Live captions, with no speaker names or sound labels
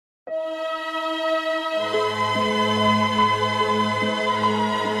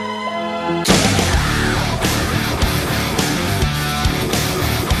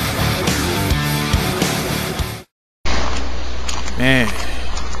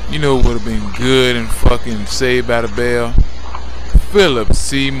You know what would have been good and fucking Saved by the Bell? Philip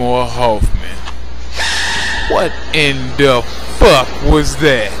Seymour Hoffman. What in the fuck was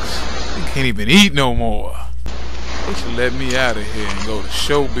that? You can't even eat no more. They should let me out of here and go to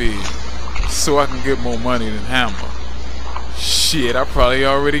showbiz so I can get more money than Hammer. Shit, I probably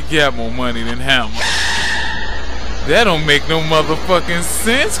already got more money than Hammer. That don't make no motherfucking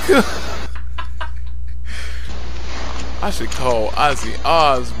sense, cuz I should call Ozzy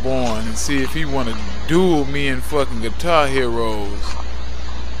Osbourne and see if he wanna duel me in fucking Guitar Heroes.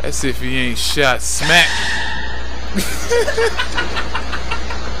 That's if he ain't shot smack.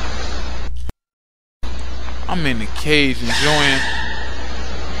 I'm in the cage enjoying.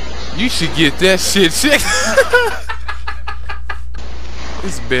 You should get that shit checked.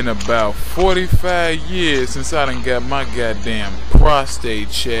 It's been about 45 years since I done got my goddamn prostate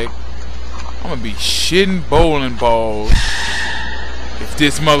checked. I'm gonna be shitting bowling balls if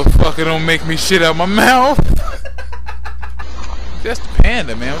this motherfucker don't make me shit out my mouth. That's the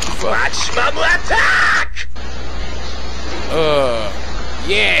Panda, man. What the fuck? Watch bubble attack!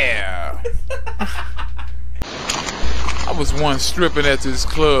 Yeah. I was once stripping at this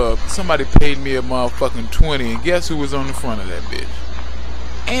club. Somebody paid me a motherfucking 20, and guess who was on the front of that bitch?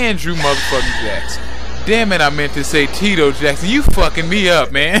 Andrew motherfucking Jackson. Damn it, I meant to say Tito Jackson. You fucking me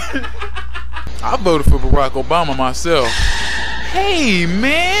up, man. I voted for Barack Obama myself. Hey,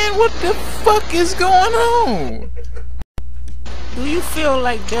 man, what the fuck is going on? Do you feel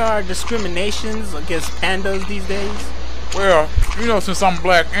like there are discriminations against pandas these days? Well, you know, since I'm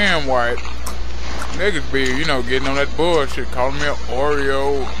black and white, niggas be, you know, getting on that bullshit, calling me an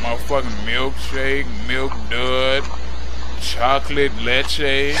Oreo, motherfucking milkshake, milk dud, chocolate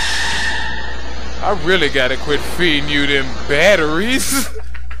leche. I really gotta quit feeding you them batteries.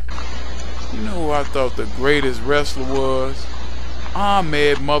 You know who I thought the greatest wrestler was?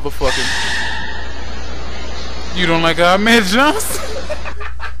 Ahmed motherfucking. You don't like Ahmed Johnson?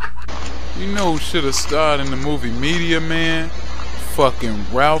 You know who should have starred in the movie Media Man? Fucking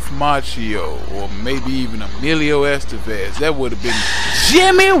Ralph Macchio, or maybe even Emilio Estevez. That would have been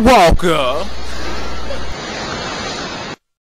Jimmy Walker.